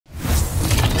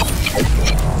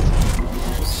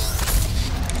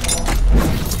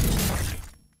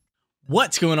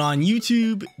What's going on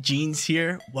YouTube? Jeans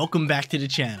here. Welcome back to the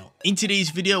channel. In today's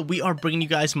video, we are bringing you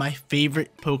guys my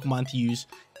favorite Pokemon to use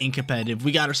in competitive.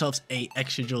 We got ourselves a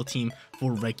Excadrill team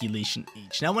for Regulation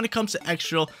H. Now when it comes to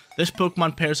Excadrill, this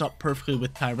Pokemon pairs up perfectly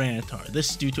with Tyranitar. This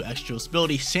is due to Excadrill's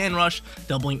ability, Sand Rush,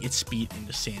 doubling its speed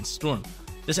into SANDSTORM.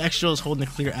 This Excadrill is holding a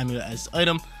clear amulet as its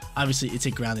item. Obviously, it's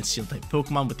a ground and steel type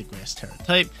Pokemon with the grass Terra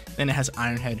type. Then it has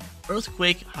Iron Head,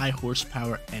 Earthquake, High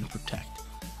Horsepower, and Protect.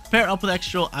 Pair up with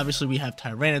Excadrill, obviously we have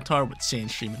Tyranitar with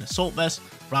Sandstream and Assault Vest,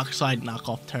 Rock Slide, Knock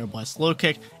Off, Terra Blast, Low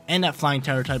Kick, and that Flying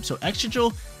Terra type. So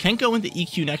Excadrill can go into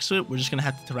EQ next to it. We're just going to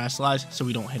have to Terrasilize so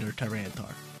we don't hit our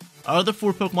Tyranitar. Our other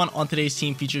four Pokemon on today's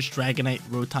team features Dragonite,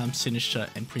 Rotom, Sinistcha,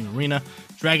 and Primarina.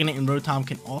 Dragonite and Rotom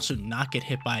can also not get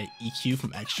hit by EQ from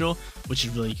Excadrill, which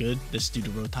is really good. This is due to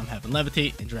Rotom having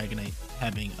Levitate and Dragonite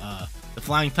having the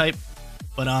Flying type.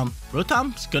 But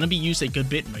Rotom's going to be used a good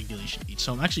bit in Regulation H,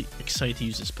 so I'm actually excited to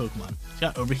use this Pokemon. It's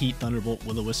got Overheat, Thunderbolt,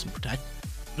 Will-O-Wisp, and Protect.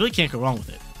 Really can't go wrong with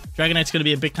it. Dragonite's going to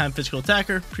be a big-time physical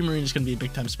attacker, Primarina's going to be a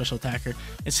big-time special attacker,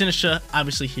 and Sinistcha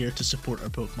obviously here to support our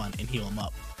Pokemon and heal them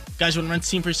up. Guys, want to rent the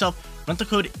team for yourself? Rental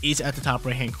code is at the top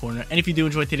right-hand corner, and if you do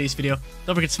enjoy today's video,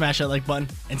 don't forget to smash that like button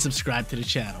and subscribe to the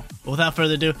channel. But without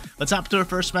further ado, let's hop to our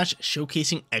first match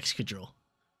showcasing Excadrill.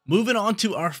 Moving on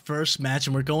to our first match,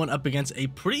 and we're going up against a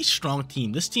pretty strong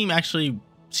team. This team actually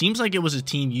seems like it was a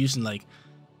team using like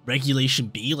Regulation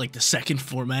B, like the second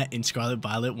format in Scarlet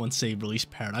Violet once they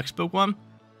released Paradox Pokemon.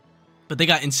 But they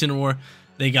got Incineroar,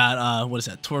 they got what is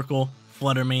that, Torkoal,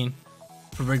 Fluttermane,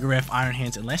 Farigiraf, Iron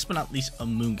Hands, and last but not least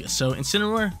Amoonguss. So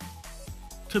Incineroar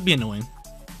could be annoying.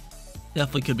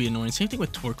 Definitely could be annoying. Same thing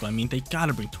with Torkoal. I mean, they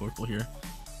gotta bring Torkoal here.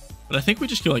 But I think we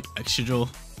just go like Excadrill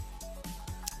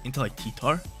into like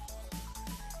T-Tar.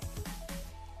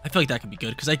 I feel like that could be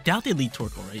good because I doubt they lead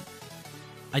Torkoal, right?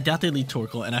 I doubt they lead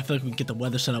Torkoal, and I feel like we can get the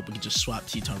weather set up. We can just swap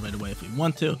T-Tar right away if we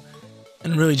want to,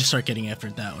 and really just start getting after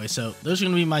it that way. So those are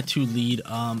going to be my two lead.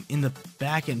 In the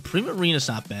back end, Primarina's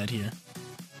not bad here.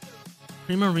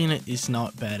 Primarina is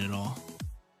not bad at all.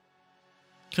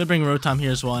 Could bring Rotom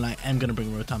here as well, and I am going to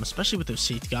bring Rotom, especially with those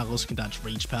safety goggles. Can dodge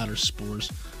Rage Powder,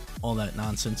 Spores, all that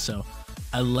nonsense. So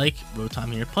I like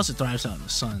Rotom here. Plus, it thrives out in the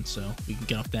sun, so we can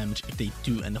get off damage if they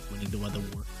do end up winning the Weather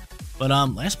War. But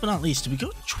last but not least, do we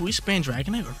go Choice Band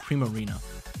Dragonite or Primarina?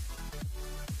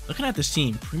 Looking at this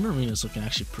team, Primarina's looking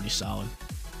actually pretty solid.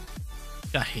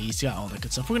 Got Haze, got all that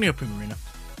good stuff. We're gonna go Primarina.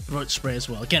 Throat Spray as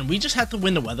well. Again, we just have to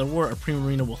win the Weather War, or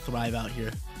Primarina will thrive out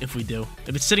here if we do.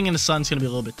 If it's sitting in the sun, it's gonna be a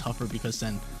little bit tougher because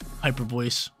then Hyper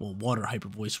Voice, well, Water Hyper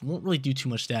Voice won't really do too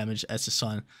much damage as the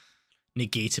sun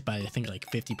negates it by, I think, like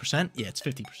 50%. Yeah, it's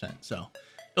 50%. So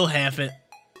it'll half it.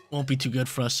 Won't be too good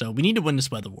for us. So we need to win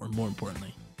this Weather War, more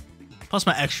importantly. Plus,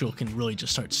 my Excadrill can really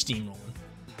just start steamrolling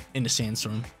into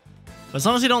Sandstorm. But as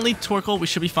long as they don't lead Torkoal, we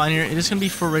should be fine here. It is going to be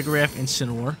Farigiraf and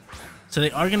Incineroar. So they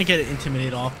are going to get it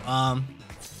Intimidate off.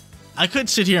 I could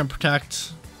sit here and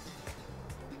Protect.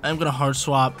 I'm going to hard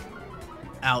swap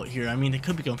out here. I mean, they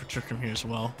could be going for Trick Room here as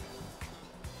well.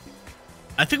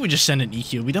 I think we just send an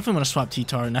EQ. We definitely want to swap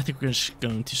T-Tar, and I think we're just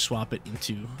going to swap it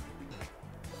into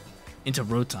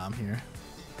Rotom here.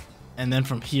 And then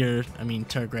from here, I mean,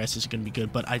 Terra Grass is going to be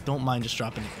good, but I don't mind just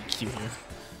dropping an EQ here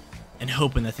and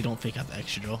hoping that they don't fake out the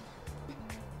Excadrill.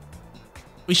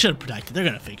 We should have protected. They're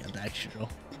going to fake out the Excadrill.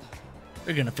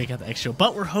 They're going to fake out the Excadrill,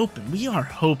 but we're hoping. We are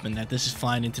hoping that this is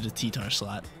flying into the T-Tar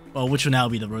slot, well, which will now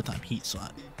be the Rotom Heat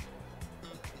slot.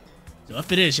 So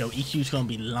if it is, yo, EQ is going to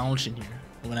be launching here.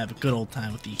 We're going to have a good old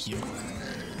time with EQ.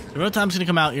 The Rotom's going to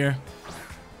come out here.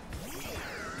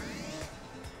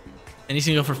 And he's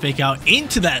going to go for Fake Out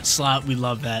into that slot. We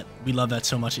love that. We love that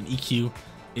so much. And EQ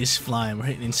is flying. We're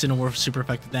hitting Incineroar for super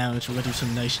effective damage. We're going to do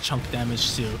some nice chunk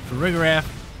damage to Farigiraf.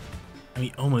 And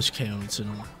we almost KO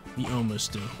Incineroar. We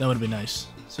almost do. That would have been nice.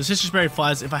 So Sister's Berry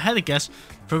flies. If I had to guess,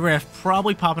 Farigiraf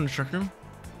probably popping a Trick Room.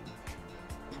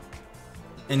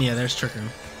 And yeah, there's Trick Room.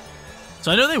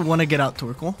 So I know they want to get out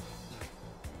Torkoal.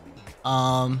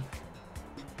 And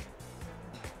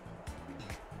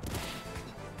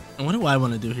what do I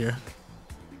want to do here?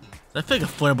 I feel like a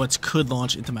Flare Blitz could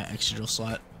launch into my Excadrill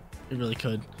slot. It really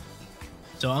could.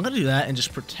 So I'm going to do that and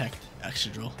just protect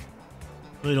Excadrill.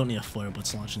 Really don't need a Flare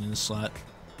Blitz launching in this slot.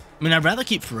 I mean, I'd rather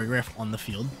keep Farigiraf on the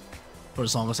field for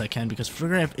as long as I can because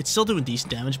Farigiraf, it's still doing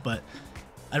decent damage, but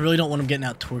I really don't want him getting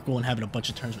out Torkoal and having a bunch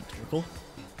of turns with Torkoal.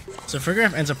 So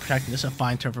Farigiraf ends up protecting. This is a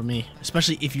fine turn for me,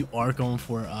 especially if you are going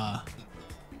for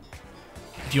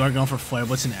Flare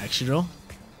Blitz into Excadrill.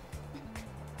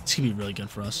 This could be really good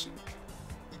for us.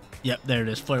 Yep, there it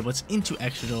is. Flare Blitz into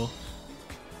Excadrill.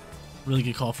 Really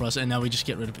good call for us. And now we just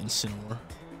get rid of Incineroar.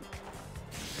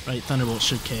 Right, Thunderbolt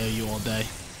should KO you all day.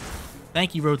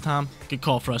 Thank you, Rotom. Good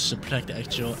call for us to protect the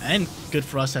Excadrill, and good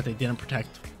for us that they didn't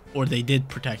protect, or they did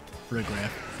protect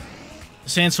Rigraff. The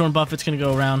Sandstorm buff, it's going to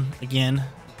go around again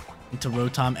into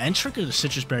Rotom and trigger the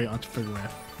Citrus Berry onto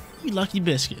Rigraff. You lucky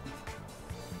biscuit.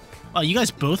 Wow, you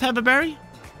guys both have a berry?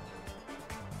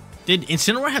 Did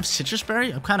Incineroar have Citrus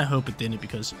Berry? I kind of hope it didn't,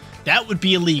 because that would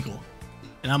be illegal.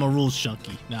 And I'm a rules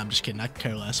junkie. No, I'm just kidding. I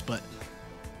care less, but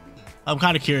I'm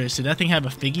kind of curious. Did that thing have a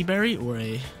Figgy Berry or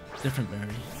a different berry?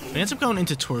 We ends up going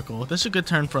into Torkoal. This is a good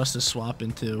turn for us to swap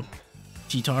into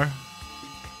T-Tar.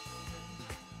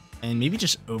 And maybe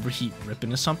just overheat Rip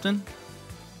into something.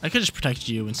 I could just protect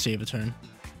you and save a turn.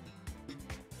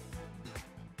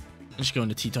 I'm just going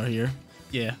to T-Tar here.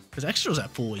 Yeah, because Excadrill's at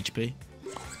full HP.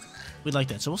 We'd like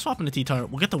that. So we'll swap into T-Tar.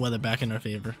 We'll get the weather back in our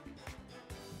favor.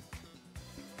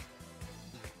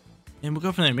 And we'll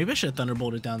go from there. Maybe I should have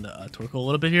Thunderbolted down the Torkoal a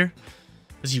little bit here.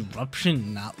 Because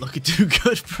Eruption not looking too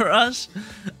good for us.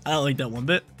 I don't like that one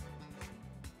bit.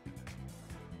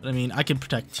 But I mean, I can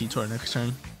protect T-Tar next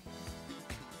turn.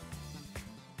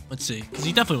 Let's see. Because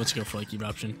he definitely wants to go for like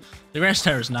Eruption. The Grass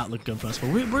Terror is not looking good for us.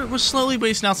 But we're slowly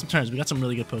wasting out some turns. We got some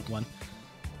really good Pokemon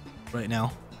right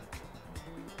now.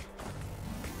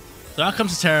 So out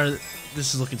comes the Terra.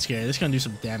 This is looking scary. This is going to do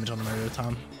some damage on my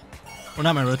Rotom. Or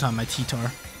not my Rotom, my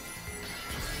T-Tar.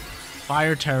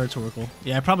 Fire Terra Torkoal.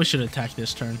 Yeah, I probably should have attacked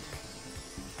this turn.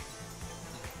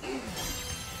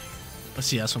 Let's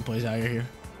see how this one plays out here.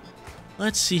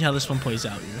 Let's see how this one plays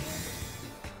out here.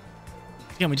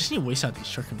 Again, we just need to waste out these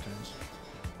Trick Room turns.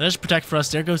 There's Protect for us.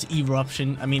 There goes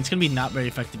Eruption. I mean, it's going to be not very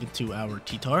effective into our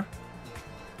T-Tar.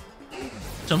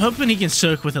 So I'm hoping he can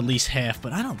soak with at least half,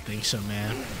 but I don't think so,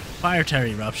 man. Fire Terra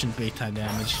Eruption, big time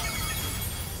damage.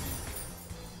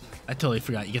 I totally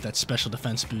forgot you get that special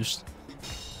defense boost.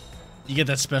 You get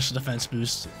that special defense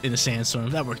boost in the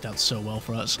Sandstorm. That worked out so well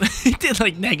for us. It did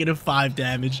like -5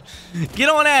 damage. Get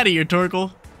on out of here,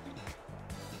 Torkoal.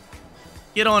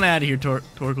 Get on out of here,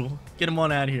 Torkoal. Get him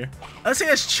on out of here. I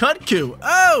think that's Chudku.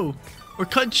 Oh! Or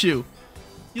Kudchu.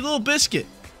 You little biscuit.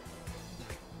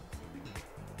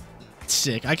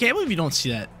 Sick. I can't believe you don't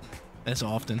see that as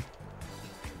often.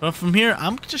 But from here,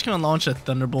 I'm just going to launch a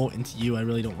Thunderbolt into you. I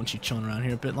really don't want you chilling around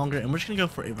here a bit longer. And we're just going to go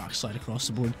for a Rock Slide across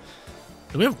the board.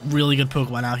 So we have really good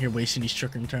Pokemon out here wasting these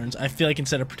Trick Room turns. I feel like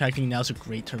instead of protecting, now's a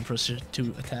great turn for us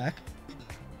to attack.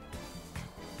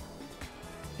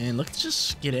 And let's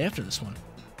just get after this one.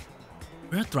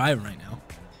 We're thriving right now.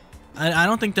 I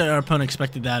don't think that our opponent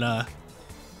expected that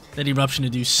that Eruption to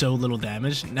do so little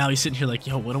damage. Now he's sitting here like,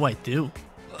 yo, what do I do?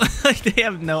 Like, they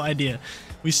have no idea.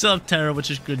 We still have Terra,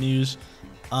 which is good news.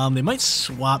 They might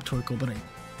swap Torkoal, but I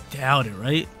doubt it,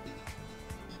 right?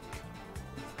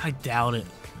 I doubt it.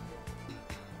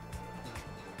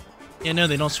 Yeah, no,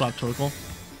 they don't swap Torkoal.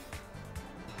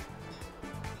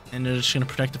 And they're just going to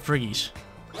protect the Friggies.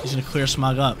 He's going to clear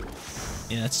Smog up.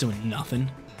 Yeah, that's doing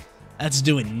nothing. That's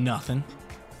doing nothing.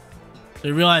 So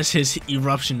he realized his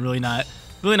Eruption really not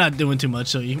doing too much,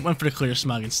 so he went for the Clear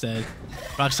Smog instead.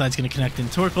 Rock Slide's going to connect in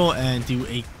Torkoal and do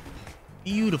a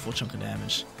beautiful chunk of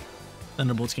damage.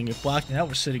 Thunderbolt's going to get blocked. Now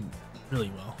we're sitting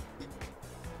really well.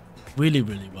 Really,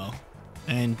 really well.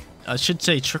 And I should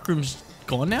say Trick Room's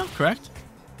gone now, correct?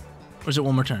 Or is it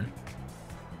one more turn?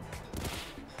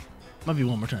 Might be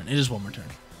one more turn. It is one more turn.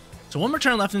 So one more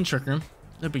turn left in Trick Room.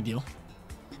 No big deal.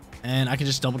 And I can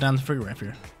just double down the Frigoraph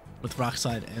here with Rock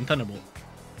Slide and Thunderbolt.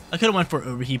 I could have went for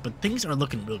Overheat, but things are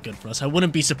looking real good for us. I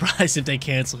wouldn't be surprised if they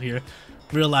cancel here.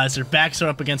 Realize their backs are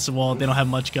up against the wall. They don't have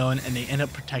much going, and they end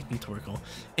up protecting Torkoal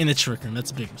in the Trick Room.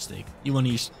 That's a big mistake. You want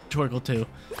to use Torkoal too.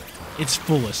 It's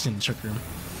fullest in the Trick Room.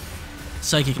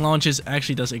 Psychic launches,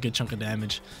 actually does a good chunk of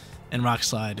damage, and Rock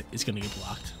Slide is going to get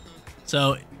blocked.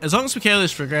 So as long as we KO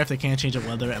this Frigoraph, they can't change up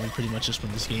weather, and we pretty much just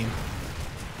win this game.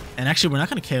 And actually, we're not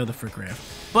going to KO the Frigoraph,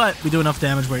 but we do enough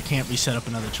damage where it can't reset up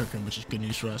another Trick Room, which is good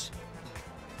news for us.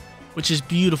 Which is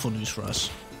beautiful news for us.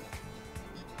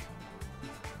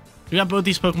 We got both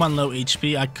these Pokemon low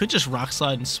HP. I could just Rock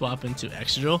Slide and swap into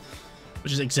Excadrill,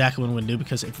 which is exactly what I'm going to do,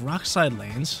 because if Rock Slide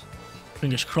lands,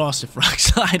 fingers crossed, if Rock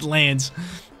Slide lands,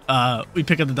 we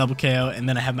pick up the double KO, and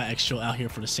then I have my Excadrill out here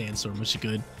for the Sandstorm, which is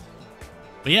good.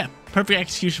 But yeah, perfect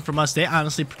execution from us. They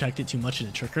honestly protected too much in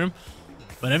the Trick Room,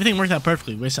 but everything worked out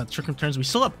perfectly. We wasted out the Trick Room turns. We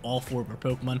still have all 4 of our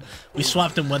Pokemon. We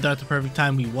swapped in Weather at the perfect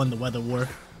time. We won the Weather War.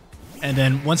 And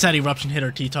then once that Eruption hit our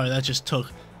T-Tar, that just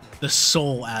took the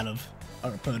soul out of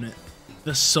our opponent.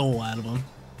 The soul out of him.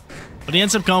 But he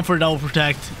ends up going for a double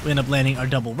protect. We end up landing our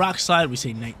double Rock Slide. We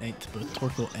say night-night to both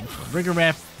Torkoal and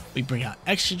Frigoraph. We bring out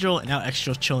Excadrill, and now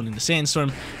Excadrill's chilling in the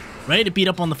Sandstorm, ready to beat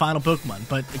up on the final Pokemon.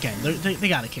 But again, they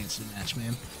gotta cancel the match,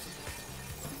 man.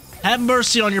 Have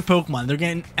mercy on your Pokemon. They're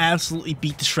getting absolutely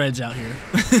beat to shreds out here.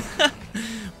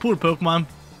 Poor Pokemon.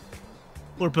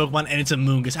 Poor Pokemon, and it's a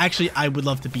Moongus. Actually, I would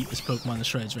love to beat this Pokemon to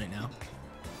shreds right now.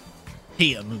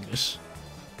 Hate a Moongus.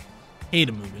 Hate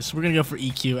a Moongus. We're going to go for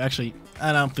EQ. Actually,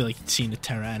 I don't feel like seeing the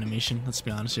Terra animation. Let's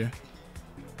be honest here.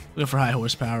 We'll go for high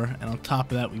horsepower, and on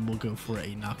top of that, we will go for a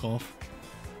knockoff.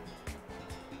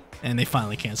 And they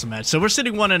finally cancel match. So we're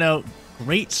sitting 1-0.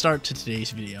 Great start to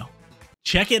today's video.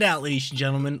 Check it out, ladies and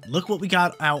gentlemen. Look what we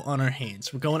got out on our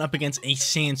hands. We're going up against a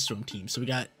SANDSTORM team. So we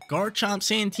got Garchomp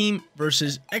Sand Team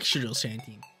versus Excadrill Sand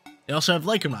Team. They also have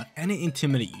Lycanroc and an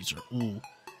Intimidate user. Ooh.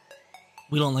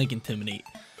 We don't like Intimidate.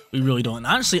 We really don't. And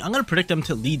honestly, I'm going to predict them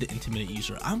to lead the Intimidate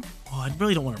user. I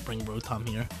really don't want to bring Rotom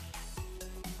here.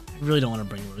 I really don't want to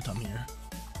bring Rotom here.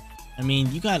 I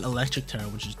mean, you got Electric Terra,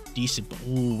 which is decent, but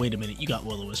oh, wait a minute. You got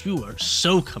Will-O-Wisp. You are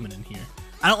so coming in here.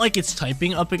 I don't like its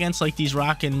typing up against like these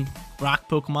rock and rock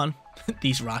Pokemon.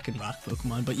 These rock and rock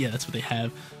Pokemon, but yeah, that's what they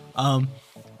have.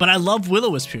 But I love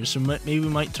Will-O-Wisp here, so maybe we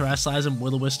might Terrasilize him,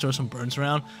 Will-O-Wisp, throw some burns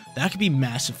around. That could be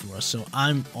massive for us, so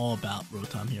I'm all about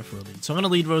Rotom here for a lead. So I'm going to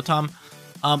lead Rotom.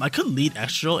 I could lead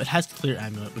Excadrill. It has the Clear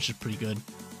Amulet, which is pretty good.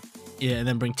 Yeah, and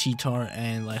then bring T-Tar,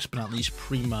 and last but not least,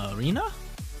 Primarina?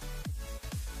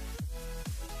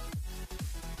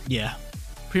 Yeah,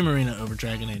 Primarina over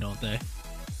Dragonite all day.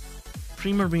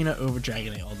 Primarina over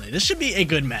Dragonite all day. This should be a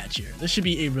good match here. This should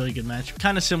be a really good match.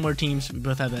 Kind of similar teams. We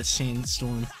both have that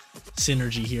SANDSTORM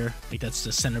synergy here. Like, that's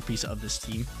the centerpiece of this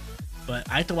team. But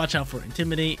I have to watch out for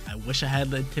Intimidate. I wish I had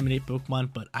the Intimidate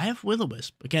Pokemon, but I have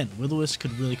Will-O-Wisp. Again, Will-O-Wisp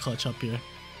could really clutch up here.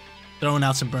 Throwing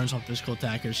out some burns on physical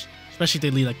attackers. Especially if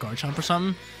they lead like Garchomp or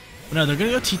something. But no, they're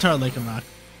going to go T-Tar Lycanroc.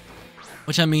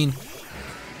 Which, I mean,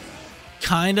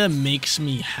 kind of makes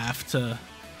me have to...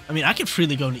 I mean, I can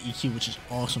freely go into EQ, which is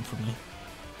awesome for me.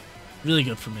 Really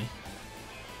good for me.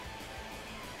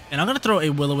 And I'm going to throw a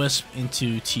Will-O-Wisp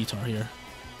into T-Tar here.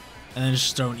 And then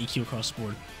just throw an EQ across the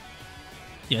board.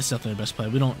 Yeah, it's definitely the best play.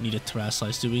 We don't need a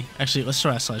Terrasilize, do we? Actually, let's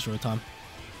Terrasilize Rotom.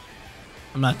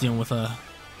 I'm not dealing with a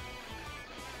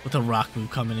rock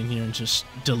move coming in here and just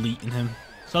deleting him.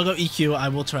 So I'll go EQ. I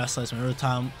will Terrasilize my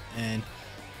Rotom. And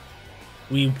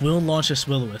we will launch this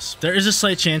Will-O-Wisp. There is a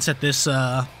slight chance that this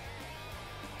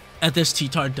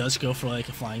T-Tar does go for like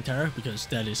a Flying Terror, because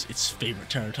that is its favorite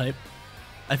Terror type.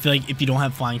 I feel like if you don't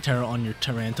have Flying Terror on your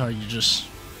Tyranitar, you're just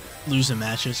losing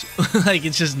matches. Like,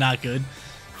 it's just not good.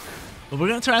 But we're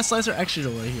going to Terrasilize our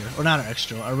Excadrill right here. Or not our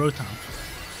Excadrill, our Rotom.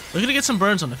 We're going to get some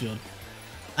burns on the field.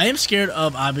 I am scared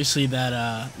of, obviously, that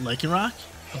Lycanroc.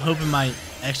 I'm hoping my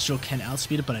Excadrill can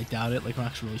outspeed it, but I doubt it.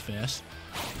 Lycanroc's really fast.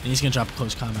 And he's going to drop a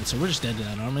close combat, so we're just dead to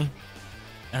that, aren't we?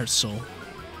 That hurts soul.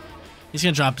 He's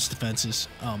going to drop his defenses.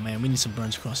 Oh, man, we need some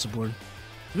burns across the board.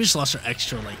 We just lost our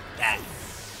Excadrill like that.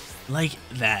 Like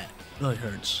that. Really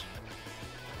hurts.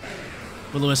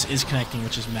 Will-O-Wisp is connecting,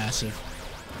 which is massive.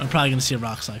 I'm probably going to see a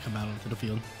Rock Slide come out onto the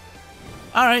field.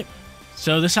 Alright.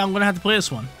 So this time I'm going to have to play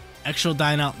this one. Excadrill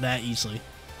dying out that easily.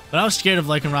 But I was scared of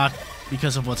Lycanroc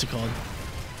because of what's it called.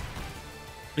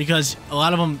 Because a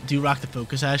lot of them do rock the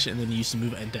Focus Sash and then you use the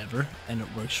move Endeavor. And it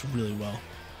works really well.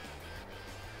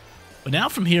 But now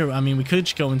from here, I mean, we could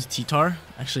just go into T-Tar.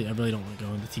 Actually, I really don't want to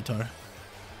go into T-Tar.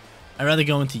 I'd rather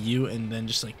go into you and then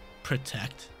just, like,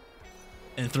 protect.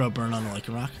 And throw a burn on the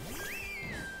Lycanroc.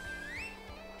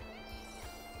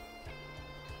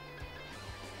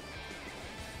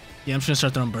 Yeah, I'm just going to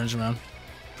start throwing burns around.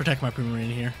 Protect my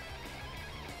Primarina here.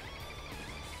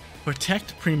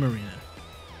 Protect Primarina.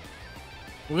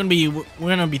 We're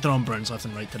gonna be throwing burns left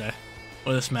and right today.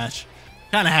 Or this match.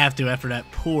 Kind of have to after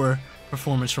that poor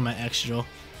performance from my Excadrill.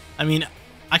 I mean,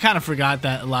 I kind of forgot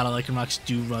that a lot of Lycanrocs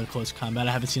do run close combat.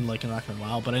 I haven't seen Lycanroc in a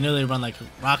while, but I know they run like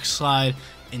Rock Slide,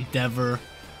 Endeavor.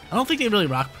 I don't think they really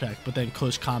Rock Protect, but then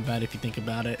close combat if you think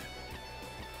about it.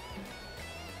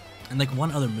 And like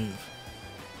one other move.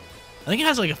 I think it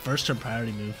has like a first turn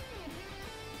priority move.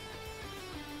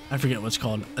 I forget what it's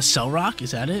called. A Cell Rock?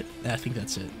 Is that it? Yeah, I think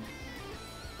that's it.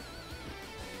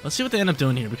 Let's see what they end up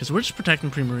doing here, because we're just protecting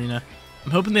Primarina.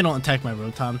 I'm hoping they don't attack my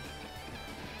Rotom.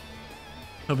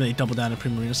 Hoping they double down a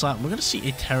Primarina slot. We're going to see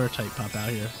a Terror type pop out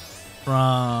here.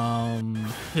 From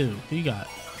who? Who you got?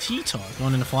 T-Tar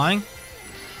going into flying?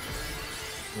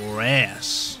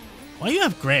 Grass. Why do you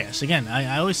have grass? Again,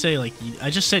 I always say, like,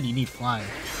 I just said you need flying.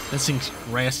 This thing's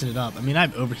grassing it up. I mean, I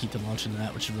have Overheat to launch into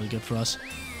that, which is really good for us.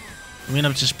 We end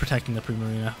up just protecting the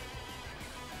Primarina.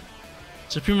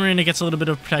 So Primarina gets a little bit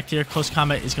of protect here. Close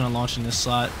combat is going to launch in this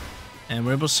slot. And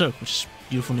we're able to soak, which is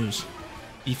beautiful news.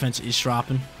 Defense is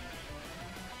dropping.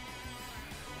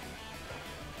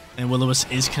 And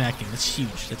Will-O-Wisp is connecting. That's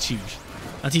huge. That's huge.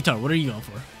 Now, T-Tar, what are you going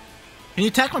for? Can you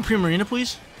attack my Primarina,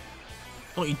 please?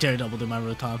 Don't you dare double to my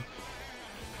Rotom.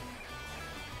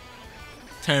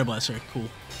 Terra Blaster, cool.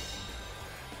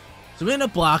 So we end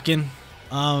up blocking.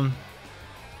 The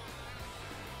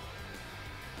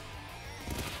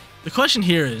question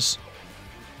here is,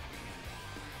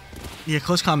 yeah,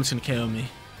 close combat's gonna KO me,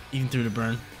 even through the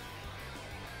burn.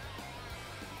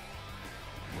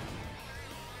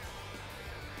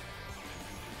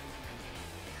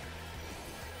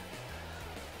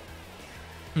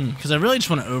 Because I really just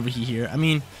want to overheat here. I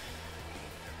mean,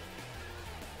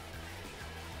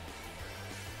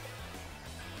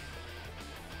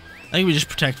 I think we just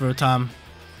protect Rotom.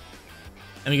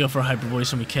 And we go for a Hyper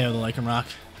Voice and we KO the Lycanroc.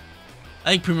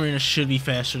 I think Primarina should be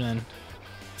faster than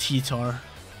T-Tar.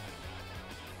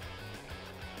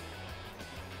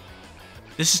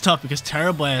 This is tough because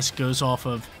Terra Blast goes off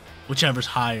of whichever's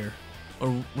higher, or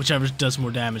whichever does more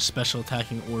damage, special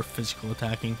attacking or physical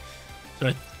attacking. So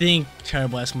I think Terra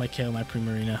Blast might KO my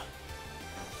Primarina.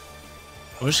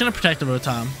 We're just going to protect the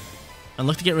Rotom and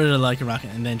look to get rid of the Lycanroc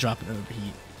and then drop an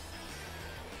Overheat.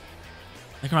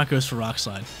 Lycanroc goes for Rock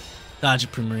Slide. Dodge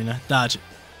it, Primarina. Dodge it.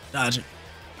 Dodge it.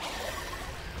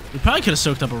 We probably could have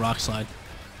soaked up a Rock Slide.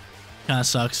 Kind of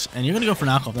sucks. And you're going to go for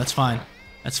Knockoff. That's fine.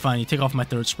 That's fine. You take off my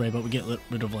third spray, but we get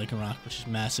rid of Lycanroc, which is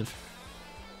massive.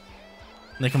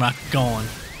 Lycanroc gone.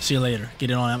 See you later.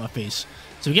 Get it on out my face.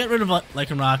 So we get rid of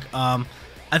Lycanroc.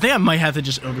 I think I might have to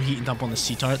just overheat and dump on the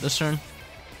C-Tar this turn.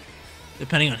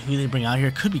 Depending on who they bring out here.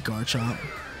 It could be Garchomp.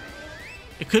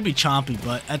 It could be Chompy,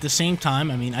 but at the same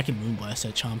time, I mean, I can Moonblast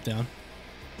that Chomp down.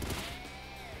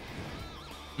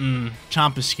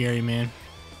 Chomp is scary, man.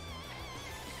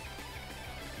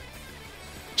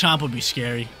 Chomp would be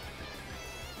scary.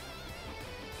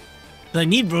 But I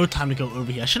need Rotom to go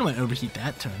overheat. I should have went overheat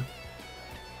that turn.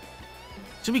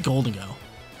 It's gonna be Golden Go.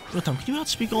 Rotom, can you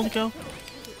outspeed Golden Go?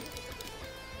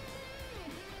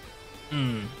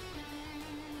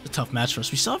 It's a tough match for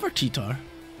us. We still have our T-Tar.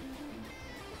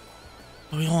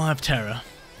 But we don't have Terra.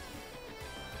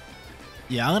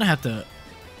 Yeah, I'm gonna have to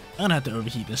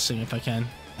overheat this thing if I can.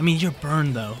 I mean, you're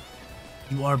burned though.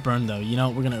 You are burned though. You know,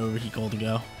 we're gonna overheat Golden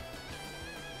Go.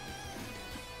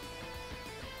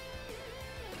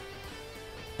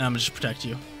 And I'm gonna just protect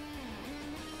you.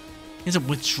 He ends up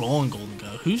withdrawing Golden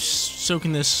Go. Who's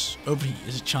soaking this overheat?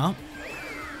 Is it Chomp?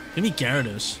 Give me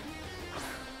Gyarados.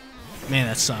 Man,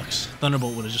 that sucks.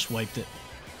 Thunderbolt would have just wiped it.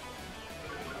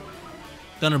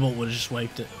 Thunderbolt would have just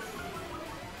wiped it.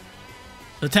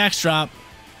 The attacks drop.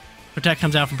 Protect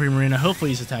comes out from Primarina.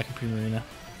 Hopefully he's attacking Primarina.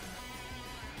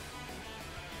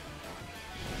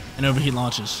 And overheat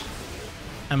launches.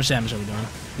 How much damage are we doing?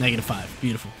 -5.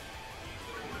 Beautiful.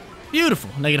 Beautiful.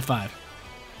 -5.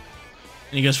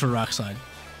 And he goes for a Rock Slide.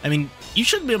 I mean, you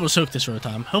shouldn't be able to soak this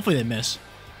Rotom. Hopefully they miss.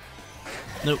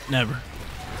 Nope, never.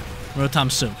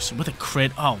 Rotom soaks with a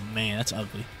crit. Oh man, that's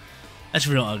ugly. That's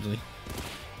real ugly.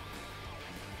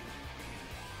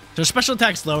 So special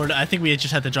attack's lowered. I think we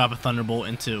just had to drop a Thunderbolt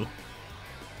into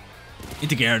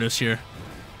Gyarados here.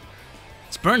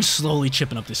 It's Burn slowly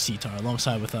chipping up this C-Tar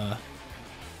alongside with the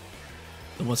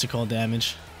what's it called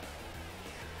damage.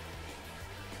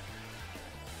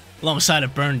 Alongside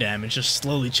of burn damage, just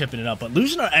slowly chipping it up. But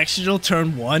losing our Excadrill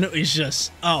turn 1 is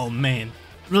just, oh man,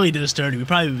 really did us dirty. We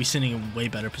probably would be sitting in a way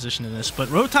better position than this. But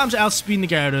Rotom's outspeeding the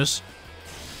Gyarados.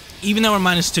 Even though we're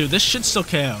 -2, this should still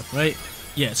KO, right?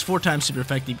 Yeah, it's 4 times super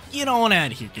effective. Get on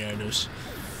out of here, Gyarados.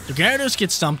 So Gyarados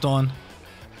gets stumped on.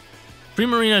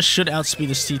 Primarina should outspeed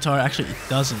the C-Tar. Actually, it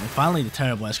doesn't. And finally, the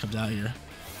Terra Blast comes out here.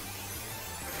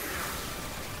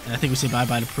 And I think we say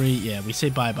bye-bye to Pri. Yeah, we say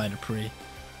bye-bye to Pri.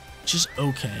 Which is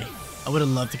okay. I would have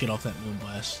loved to get off that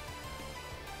Moonblast.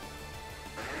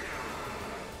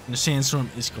 And the Sandstorm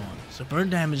is gone. So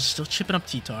burn damage is still chipping up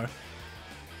T-Tar.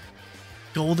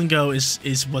 Golden Go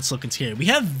is what's looking scary. We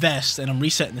have Vest, and I'm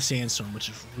resetting the Sandstorm, which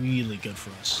is really good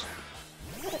for us.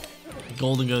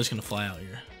 Golden Go is going to fly out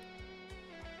here.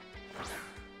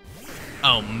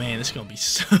 Oh man, this is going to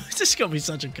be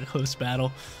such a close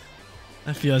battle.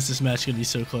 I feel like this match is going to be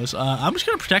so close. I'm just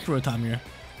going to protect Rotom here.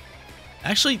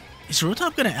 Actually, is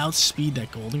Rotom going to outspeed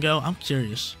that Golden Go? I'm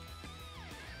curious.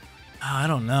 Oh, I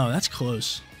don't know. That's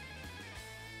close.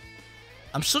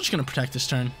 I'm still just going to protect this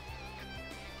turn.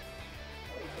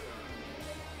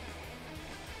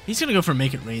 He's going to go for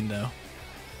Make It Rain, though.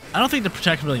 I don't think the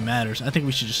protect really matters. I think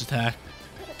we should just attack.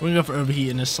 We're going to go for Overheat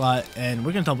in this slot, and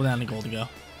we're going to double down the Golden Go.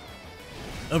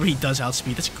 Overheat does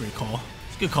outspeed. That's a great call.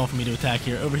 It's a good call for me to attack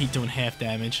here. Overheat doing half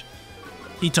damage.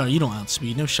 T-Tar, you don't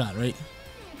outspeed. No shot, right?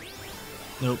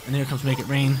 Nope. And here comes Make It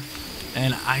Rain.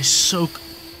 And I soak.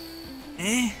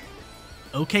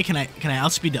 Okay, can I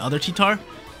outspeed the other T-Tar?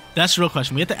 That's the real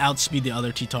question. We have to outspeed the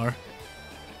other T-Tar.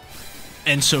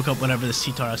 and soak up whatever this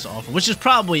T-Tar has to offer, which is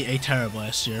probably a Terra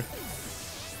Blast here.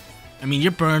 I mean,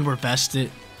 you're burned, we're vested,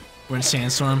 we're in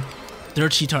Sandstorm. Their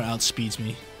T-Tar outspeeds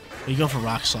me. But you go for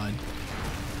Rock Slide.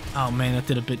 Oh man, that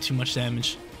did a bit too much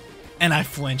damage. And I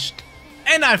flinched.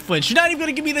 And I flinched. You're not even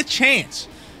going to give me the chance.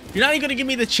 You're not even going to give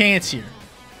me the chance here.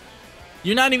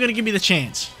 You're not even going to give me the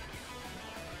chance.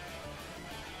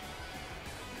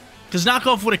 Because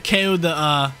Knockoff would have KO'd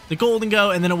the Golden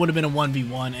Go, and then it would have been a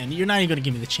 1v1, and you're not even going to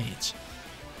give me the chance.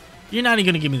 You're not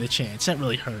even going to give me the chance. That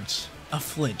really hurts. A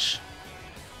flinch.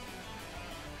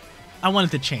 I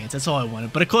wanted the chance. That's all I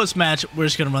wanted. But a close match. We're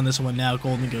just going to run this one now.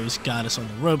 Golden Go's got us on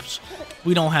the ropes.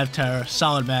 We don't have Terra.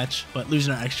 Solid match. But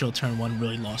losing our Excadrill turn 1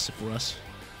 really lost it for us.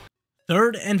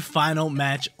 Third and final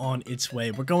match on its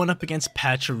way. We're going up against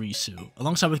Pachirisu.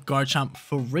 Alongside with Garchomp,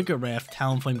 Farigiraf,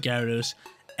 Talonflame, Gyarados,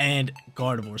 and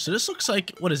Gardevoir. So this looks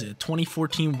like, what is it?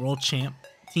 2014 World Champ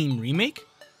Team remake?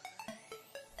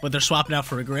 But they're swapping out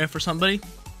Farigiraf for somebody.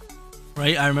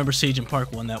 Right? I remember Sage and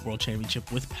Park won that World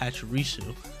Championship with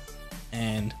Pachirisu.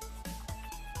 And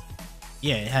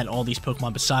yeah, it had all these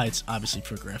Pokemon besides obviously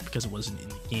Farigiraf because it wasn't in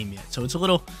the game yet. So it's a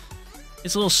little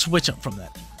switch up from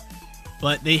that.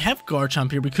 But they have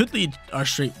Garchomp here. We could lead our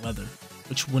straight weather,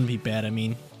 which wouldn't be bad. I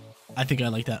mean, I think I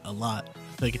like that a lot.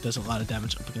 I feel like it does a lot of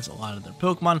damage up against a lot of their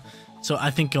Pokemon. So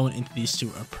I think going into these two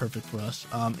are perfect for us.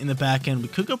 In the back end, we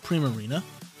could go Primarina.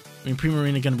 I mean,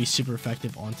 Primarina going to be super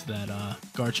effective onto that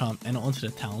Garchomp and onto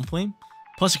the Talonflame.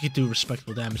 Plus, it could do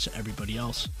respectable damage to everybody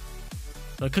else.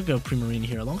 So I could go Primarina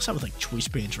here alongside with like Choice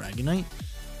Band Dragonite.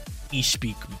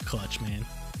 E-Speed could be clutch, man.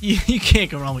 You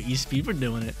can't go wrong with E-Speed. We're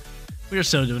doing it. We are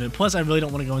so doing it. Plus, I really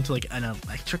don't want to go into like an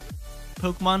electric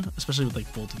Pokemon, especially with like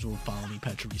Voltage or Follow Me,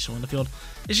 Pachirisu on the field.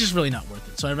 It's just really not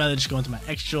worth it. So I'd rather just go into my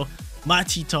Excadrill, my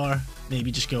T-Tar,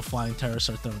 maybe just go Flying Terror,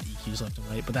 start throwing EQs left and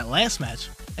right. But that last match,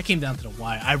 that came down to the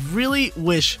wire. I really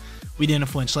wish we didn't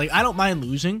flinch. Like, I don't mind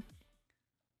losing,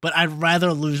 but I'd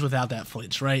rather lose without that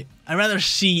flinch, right? I'd rather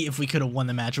see if we could have won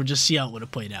the match or just see how it would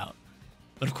have played out.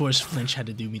 But of course, flinch had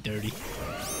to do me dirty.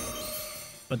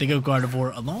 But they go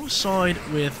Gardevoir alongside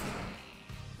with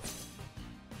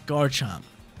Garchomp.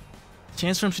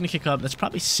 Sandstorm's going to kick up. That's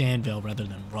probably Sandveil rather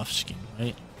than Rough Skin,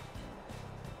 right?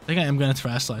 I think I am going to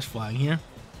Thrash Slash Flying here.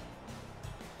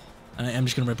 And I am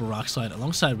just going to rip a Rock Slide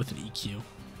alongside with an EQ.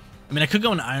 I mean, I could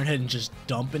go an Iron Head and just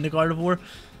dump into Gardevoir.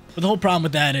 But the whole problem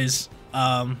with that is,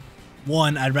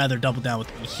 one, I'd rather double down with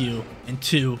EQ. And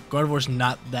two, Gardevoir's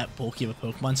not that bulky of a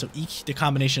Pokemon. So the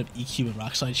combination of EQ and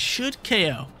Rock Slide should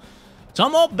KO. So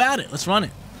I'm all about it. Let's run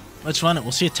it. Let's run it.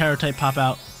 We'll see a Terra type pop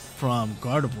out from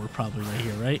Gardevoir probably right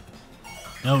here, right?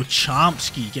 No,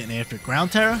 Chomsky getting after it.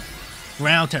 Ground Terra?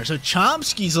 Ground Terra. So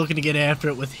Chomsky's looking to get after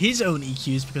it with his own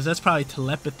EQs because that's probably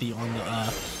telepathy on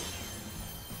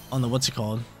the what's it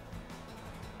called?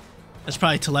 That's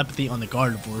probably telepathy on the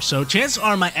Gardevoir. So chances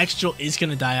are my Excadrill is going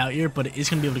to die out here, but it is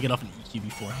going to be able to get off an EQ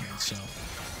beforehand. So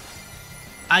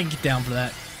I can get down for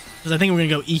that because I think we're going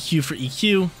to go EQ for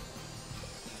EQ.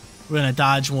 We're going to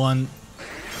dodge one.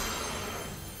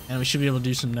 And we should be able to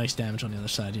do some nice damage on the other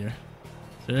side here.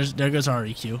 So there goes our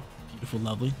EQ. Beautiful,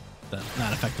 lovely. That's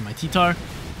not affecting my T-Tar.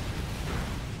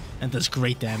 And does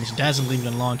great damage. Dazzling Gleam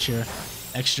gonna launch here.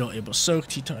 Excadrill able to soak.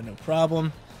 T-Tar no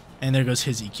problem. And there goes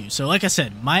his EQ. So like I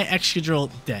said, my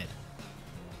Excadrill dead.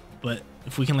 But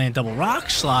if we can land double Rock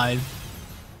Slide,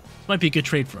 this might be a good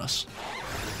trade for us.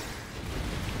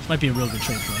 This might be a real good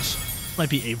trade for us. This might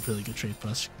be a really good trade for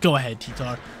us. Go ahead,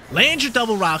 T-Tar. Land your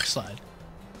double Rock Slide.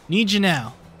 Need you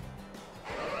now.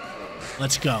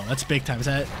 Let's go. That's big time. Is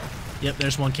that it? Yep,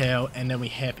 there's one KO, and then we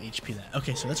half HP that.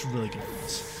 Okay, so that's really good for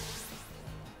us.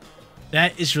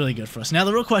 That is really good for us. Now,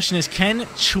 the real question is, can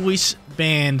Choice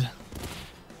Band...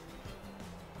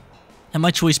 Can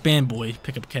my Choice Band boy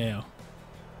pick up KO?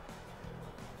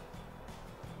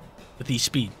 With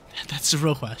E-Speed? That's the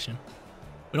real question.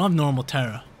 We don't have normal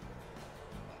Terra.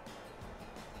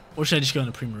 Or should I just go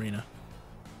into Primarina?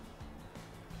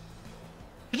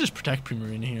 I could just protect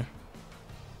Primarina here.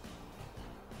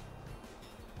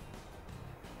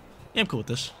 Yeah, I'm cool with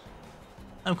this.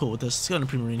 I'm cool with this. Let's go into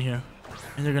Primarina here.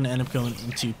 And they're going to end up going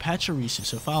into Pachirisu.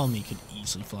 So Follow Me could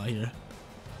easily fly here.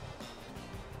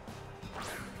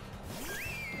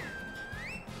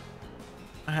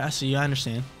 I see. I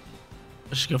understand.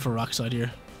 Let's just go for Rock Slide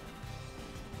here.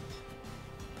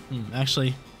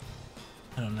 Actually,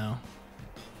 I don't know.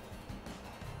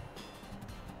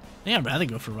 I think I'd rather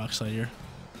go for Rock Slide here.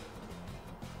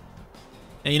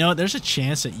 And you know what? There's a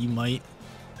chance that you might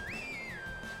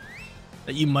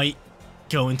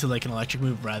go into like an electric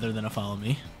move rather than a Follow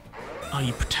Me. Oh,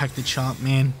 you protect the Chomp,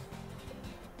 man.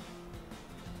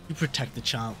 You protect the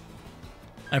Chomp.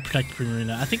 I protect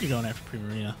Primarina. I think you're going after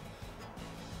Primarina.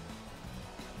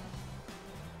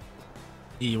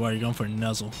 Why are you going for a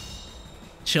nuzzle?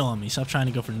 Chill on me. Stop trying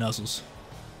to go for nuzzles.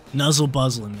 Nuzzle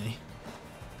buzzling me.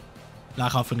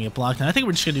 Knock off gonna get blocked. And I think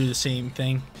we're just gonna do the same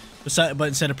thing. But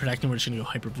instead of protecting, we're just gonna go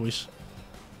hyper voice.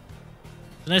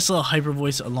 A nice little hyper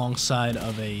voice alongside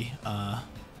of a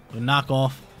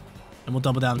knockoff. And we'll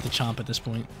double down to Chomp at this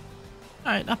point.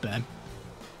 Alright, not bad.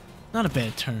 Not a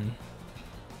bad turn.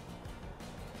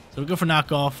 So we'll go for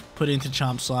knockoff, put it into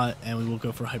Chomp slot, and we will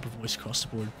go for hyper voice across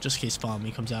the board, just in case Follow Me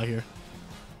comes out here.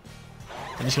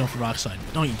 And he's going for Rock Slide.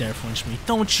 Don't you dare flinch me.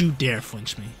 Don't you dare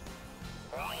flinch me.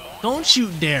 Don't you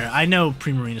dare. I know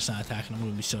Primarina's not attacking. I'm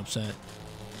going to be so upset.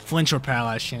 Flinch or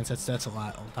paralyzed chance. That's a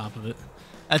lot on top of it.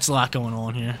 That's a lot going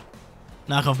on here.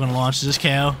 Knockoff going to launch. Does this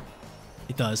KO?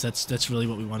 It does. That's really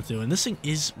what we want to do. And this thing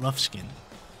is rough skin.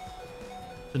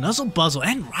 The Nuzzle Buzzle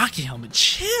and Rocket Helmet.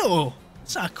 Chill.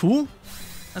 That's not cool.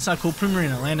 That's not cool.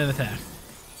 Primarina, land an attack.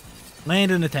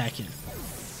 Land an attack here.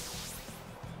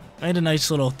 Land a nice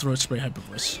little throat spray hyper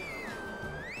voice.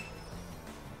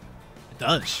 It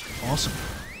does. Awesome.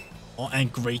 Oh,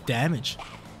 and great damage.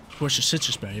 Of course, your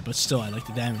Citrus Berry, but still, I like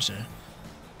the damage there.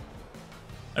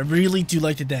 I really do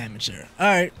like the damage there.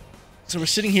 Alright. So we're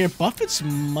sitting here. Buffets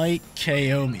might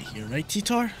KO me here, right,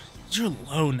 T-Tar? You're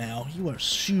low now. You are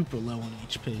super low on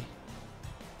HP.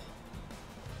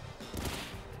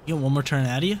 You got one more turn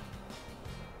out of you?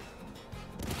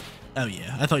 Oh,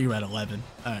 yeah. I thought you were at 11.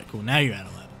 Alright, cool. Now you're at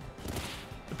 11.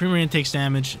 The Primarina takes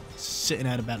damage. Sitting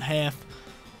at about half.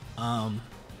 And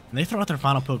they throw out their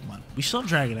final Pokemon. We still have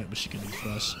Dragonite, which she can do for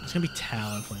us. It's going to be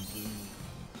Talonflame.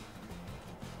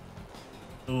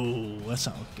 Ooh, that's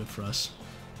not looking good for us.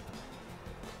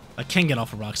 If I can get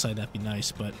off a Rock Slide, that'd be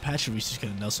nice, but Pachirisu is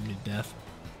going to nuzzle me to death.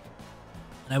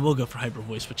 And I will go for Hyper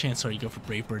Voice, but chances are you go for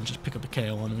Brave Bird and just pick up a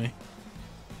KO on me.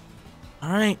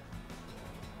 Alright.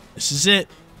 This is it.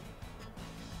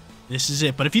 This is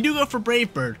it. But if you do go for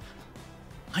Brave Bird,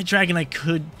 my Dragonite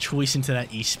could choice into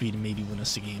that E-Speed and maybe win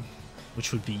us the game,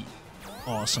 which would be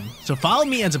awesome. So Follow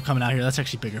Me ends up coming out here. That's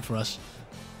actually bigger for us,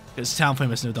 because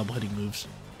Talonflame has no double hitting moves.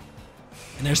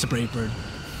 And there's the Brave Bird.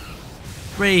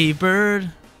 Brave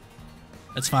Bird.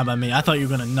 That's fine by me. I thought you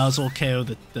were going to Nuzzle KO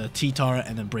the T-Tar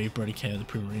and then Brave Bird KO the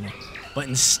Primarina. But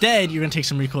instead, you're going to take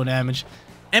some recoil damage.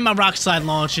 And my Rock Slide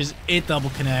launches. It double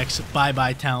connects.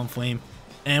 Bye-bye Talonflame.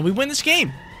 And we win this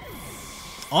game.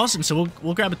 Awesome. So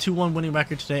we'll grab a 2-1 winning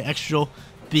record today. Excadrill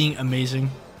being amazing.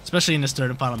 Especially in this third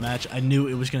and final match. I knew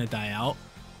it was going to die out.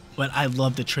 But I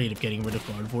love the trade of getting rid of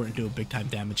Gardevoir and doing big-time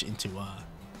damage into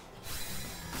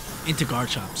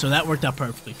Garchomp. So that worked out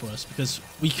perfectly for us, because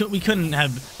we couldn't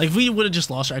have, like, if we would have just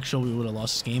lost our Excadrill, we would have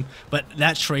lost this game. But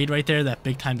that trade right there, that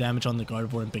big time damage on the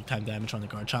Gardevoir and big time damage on the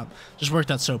Garchomp, just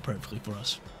worked out so perfectly for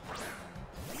us.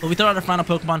 But we throw out our final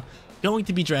Pokemon, going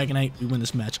to be Dragonite. We win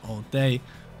this match all day.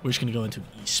 We're just going to go into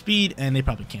E-Speed, and they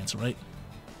probably cancel, right?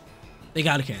 They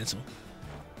got to cancel.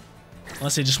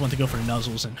 Unless they just want to go for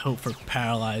Nuzzles and hope for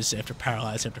Paralyze after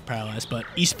Paralyze after Paralyze. But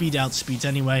E-Speed outspeeds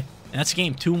anyway. And that's the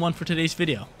game. 2-1 for today's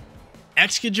video.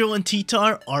 Excadrill and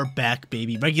T-Tar are back,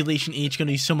 baby. Regulation H, going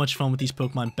to be so much fun with these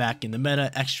Pokemon back in the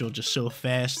meta. Excadrill just so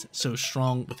fast, so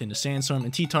strong within the Sandstorm.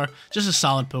 And T-Tar, just a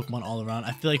solid Pokemon all around.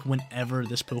 I feel like whenever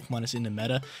this Pokemon is in the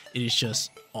meta, it is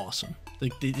just awesome.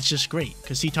 Like, it's just great,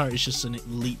 because T-Tar is just an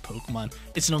elite Pokemon.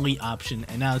 It's an elite option,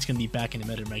 and now it's going to be back in the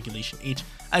meta in Regulation H.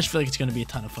 I just feel like it's going to be a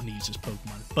ton of fun to use this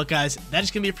Pokemon. But guys, that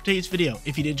is going to be it for today's video.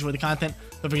 If you did enjoy the content,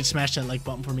 don't forget to smash that like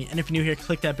button for me. And if you're new here,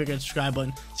 click that big red subscribe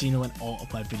button so you know when all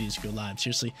of my videos go live.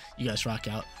 Seriously, you guys rock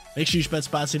out. Make sure you spread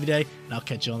spots every day, and I'll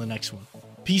catch you on the next one.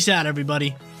 Peace out,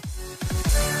 everybody.